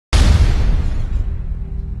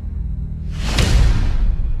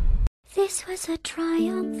This was a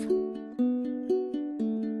triumph.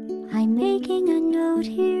 I'm making a note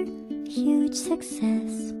here, huge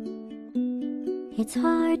success. It's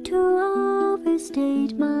hard to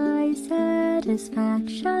overstate my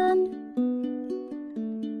satisfaction.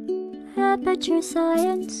 Aperture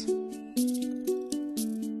science.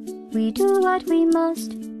 We do what we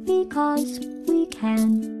must because we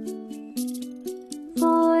can.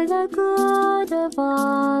 For the good of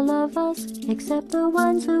all of us, except the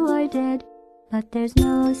ones who are dead. But there's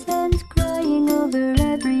no sense crying over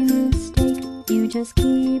every mistake. You just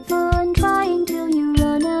keep on trying till you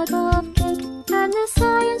run out of cake. And the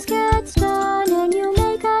science gets done and you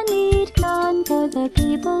make a neat gun for the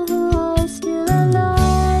people who are still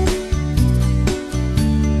alive.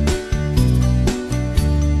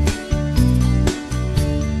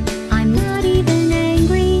 I'm not even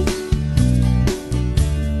angry.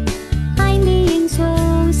 I'm being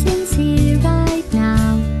so sincere right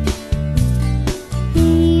now.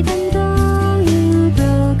 Even though you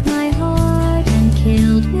broke my heart and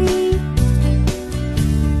killed me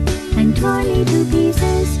and tore me to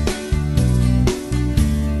pieces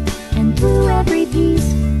and threw every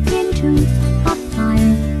piece into a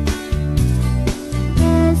fire.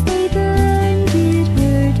 As they burned, it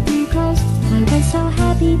hurt because I was so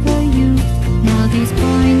happy for you. Now these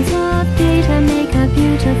points of data make a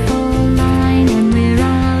beautiful line, and we're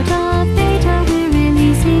out of data, we're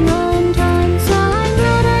releasing on time. So I'm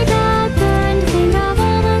glad I got burned. Think of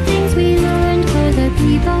all the things we learned for the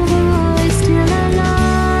people who are still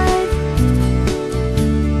alive.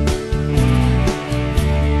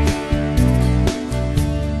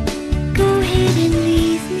 Go ahead and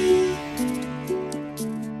leave me.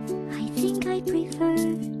 I think I prefer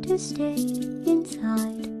to stay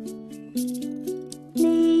inside.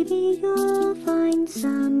 Maybe you'll find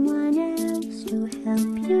someone else to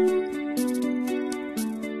help you.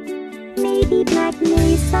 Maybe Black